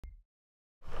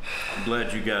I'm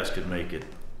glad you guys could make it.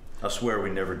 I swear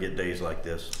we never get days like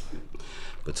this.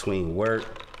 Between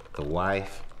work, the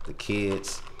wife, the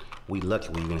kids, we lucky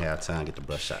we even have time to get to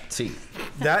brush our teeth.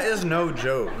 That is no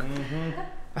joke.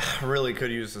 I really could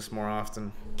use this more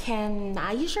often. Can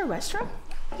I use your restroom?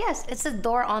 Yes, it's the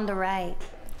door on the right.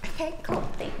 Okay, cool,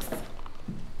 thanks.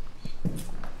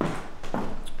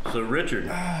 So, Richard,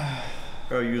 how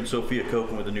are you and Sophia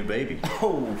coping with the new baby?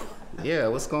 Oh, yeah,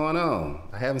 what's going on?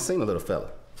 I haven't seen the little fella.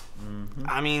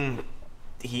 I mean,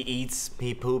 he eats,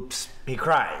 he poops, he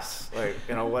cries. Like,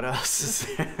 you know, what else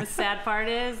is there? The sad part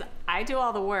is, I do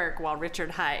all the work while Richard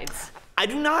hides. I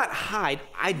do not hide.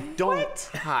 I don't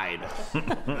hide.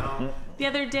 No. The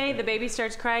other day, the baby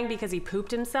starts crying because he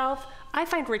pooped himself. I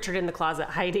find Richard in the closet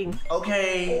hiding.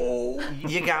 Okay,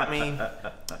 you got me.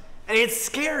 And it's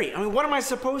scary. I mean, what am I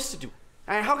supposed to do?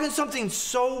 And how can something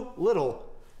so little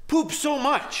poop so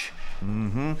much?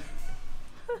 Mm-hmm.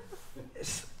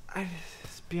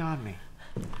 It's beyond me.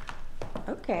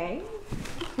 Okay.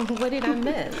 What did I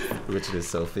miss? Richard and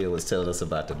Sophia was telling us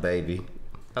about the baby.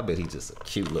 I bet he's just a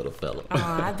cute little fella.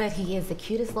 Aw, I bet he is the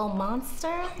cutest little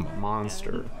monster.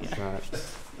 Monster.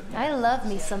 I love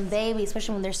me some babies,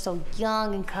 especially when they're so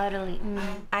young and cuddly.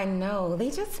 I know, they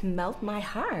just melt my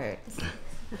heart.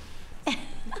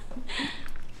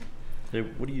 Hey,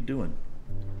 what are you doing?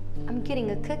 I'm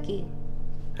getting a cookie.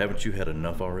 Haven't you had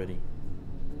enough already?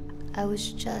 I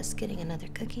was just getting another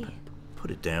cookie.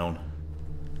 Put it down.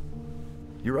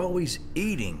 You're always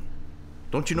eating.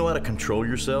 Don't you know how to control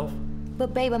yourself?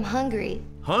 But babe, I'm hungry.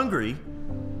 Hungry?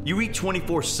 You eat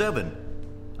 24/7.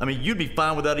 I mean, you'd be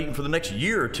fine without eating for the next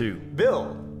year or two.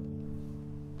 Bill,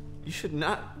 you should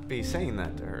not be saying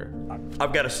that to her.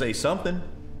 I've got to say something.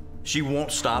 She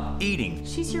won't stop eating.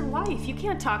 She's your wife. You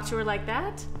can't talk to her like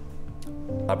that.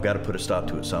 I've got to put a stop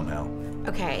to it somehow.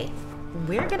 Okay,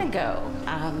 we're gonna go.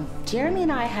 Jeremy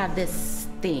and I have this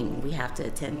thing we have to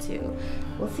attend to.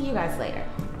 We'll see you guys later.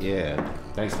 Yeah,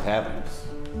 thanks for having us.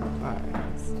 Bye.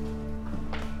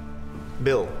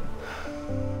 Bill,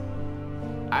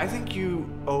 I think you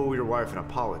owe your wife an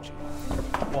apology.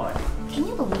 Why? Can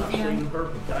you believe him?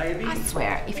 I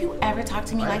swear, if you ever talk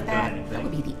to me like that, that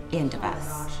would be the end of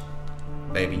us.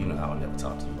 Baby, you know I would never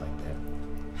talk to you like that.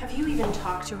 Have you even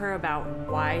talked to her about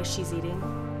why she's eating?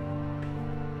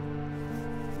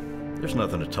 There's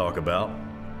nothing to talk about.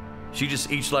 She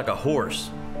just eats like a horse.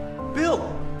 Bill,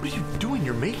 what are you doing?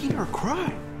 You're making her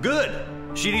cry. Good.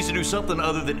 She needs to do something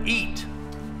other than eat.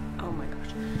 Oh my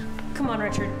gosh. Come on,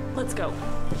 Richard, let's go.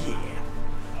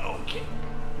 Yeah. Okay.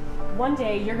 One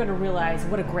day, you're gonna realize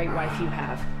what a great wife you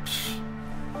have.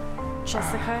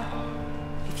 Jessica,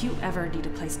 if you ever need a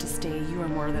place to stay, you are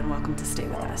more than welcome to stay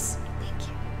with us. Thank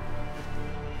you.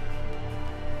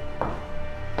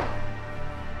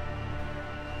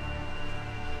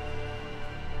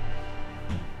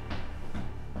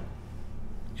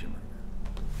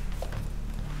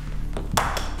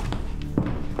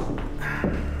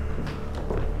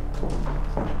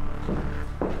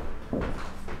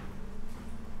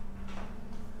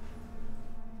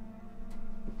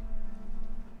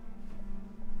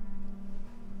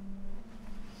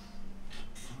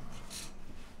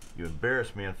 You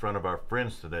embarrassed me in front of our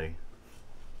friends today.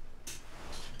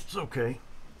 It's okay.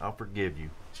 I'll forgive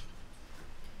you.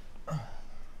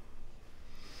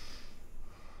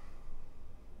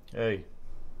 Hey.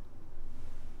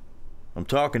 I'm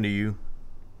talking to you.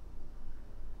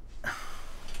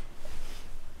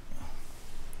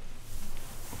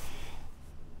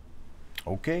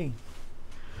 Okay.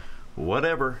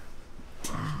 Whatever.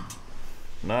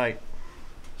 Night.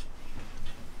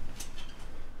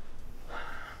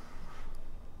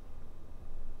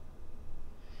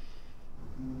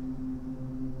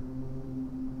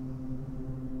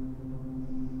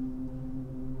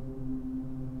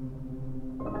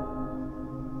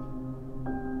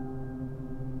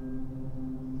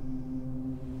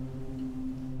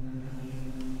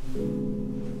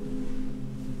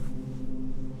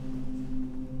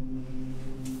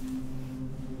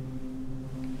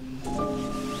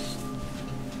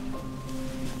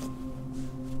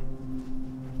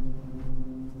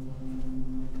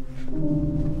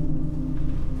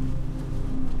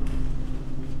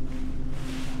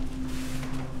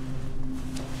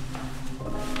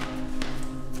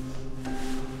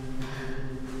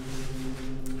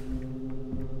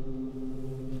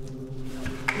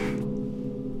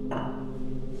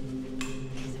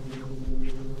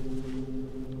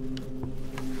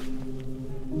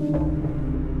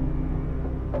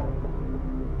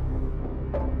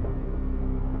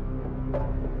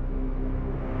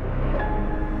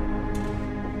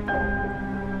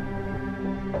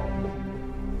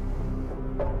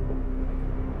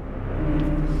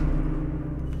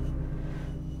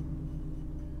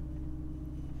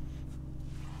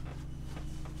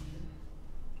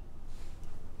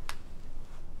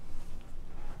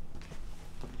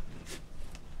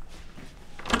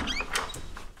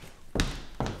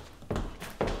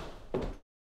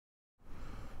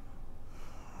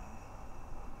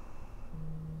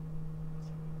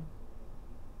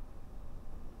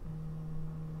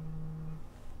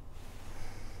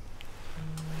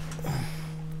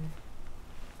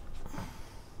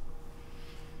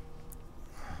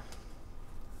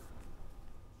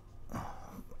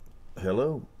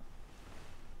 Hello?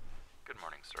 Good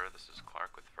morning, sir. This is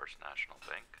Clark with First National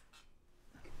Bank.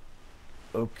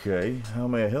 Okay, how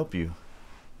may I help you?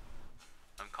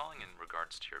 I'm calling in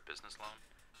regards to your business loan.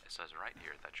 It says right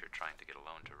here that you're trying to get a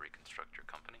loan to reconstruct your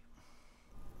company.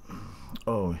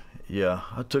 Oh, yeah,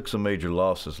 I took some major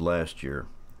losses last year.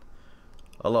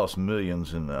 I lost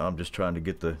millions, and I'm just trying to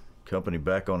get the company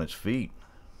back on its feet.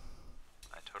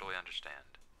 I totally understand,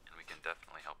 and we can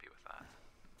definitely help you with that.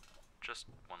 Just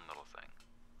one little thing.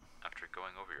 After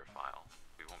going over your file,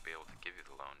 we won't be able to give you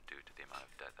the loan due to the amount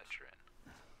of debt that you're in.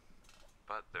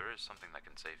 But there is something that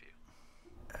can save you.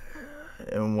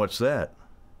 And what's that?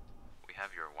 We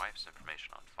have your wife's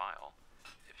information on file.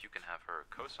 If you can have her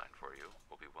co-sign for you,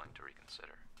 we'll be willing to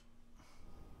reconsider.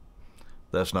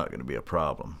 That's not going to be a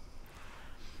problem.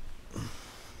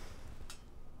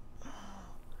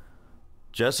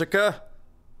 Jessica?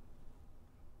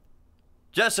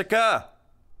 Jessica!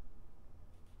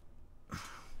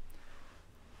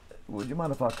 Would you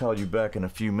mind if I call you back in a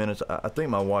few minutes? I think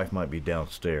my wife might be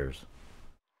downstairs.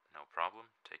 No problem.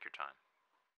 Take your time.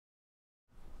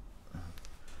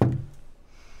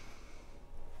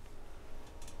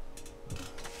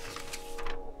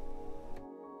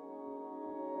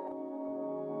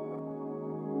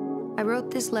 I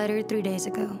wrote this letter 3 days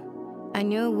ago. I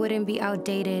knew it wouldn't be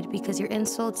outdated because your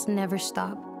insults never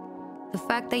stop. The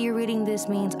fact that you're reading this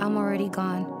means I'm already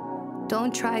gone.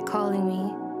 Don't try calling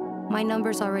me. My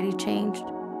number's already changed.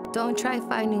 Don't try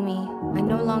finding me. I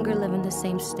no longer live in the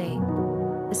same state.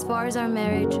 As far as our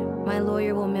marriage, my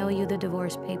lawyer will mail you the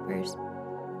divorce papers.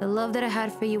 The love that I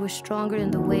had for you was stronger than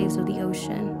the waves of the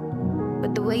ocean.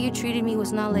 But the way you treated me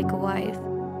was not like a wife.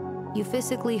 You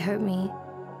physically hurt me.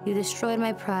 You destroyed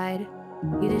my pride.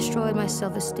 You destroyed my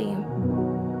self-esteem.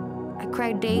 I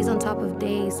cried days on top of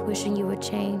days wishing you would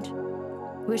change,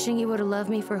 wishing you would love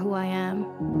me for who I am.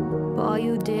 But all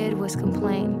you did was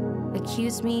complain,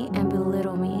 accuse me, and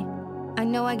belittle me. I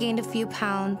know I gained a few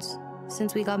pounds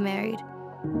since we got married,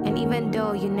 and even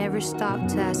though you never stopped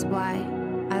to ask why,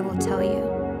 I will tell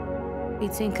you.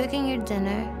 Between cooking your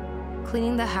dinner,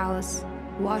 cleaning the house,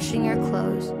 washing your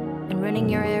clothes, and running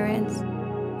your errands,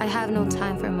 I have no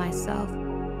time for myself,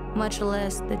 much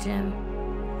less the gym.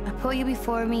 I put you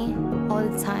before me all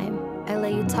the time. I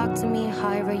let you talk to me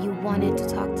however you wanted to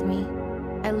talk to me.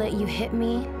 I let you hit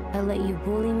me. I let you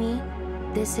bully me.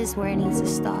 This is where it needs to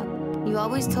stop. You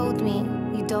always told me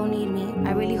you don't need me.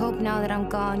 I really hope now that I'm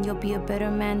gone, you'll be a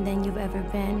better man than you've ever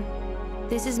been.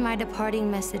 This is my departing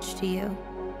message to you.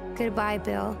 Goodbye,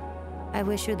 Bill. I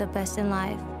wish you the best in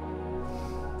life.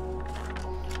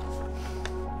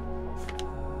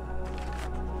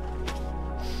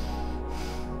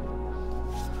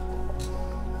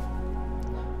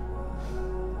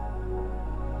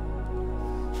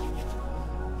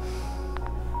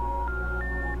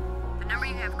 The number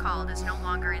you have called is no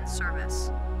longer in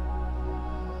service.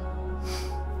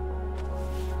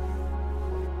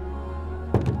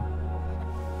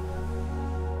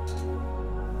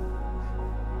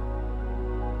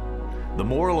 The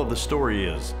moral of the story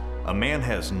is, a man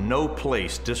has no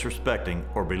place disrespecting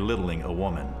or belittling a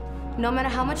woman. No matter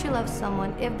how much you love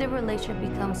someone, if the relationship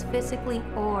becomes physically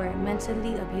or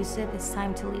mentally abusive, it's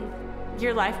time to leave.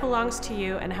 Your life belongs to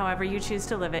you, and however you choose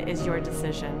to live it is your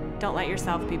decision. Don't let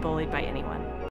yourself be bullied by anyone.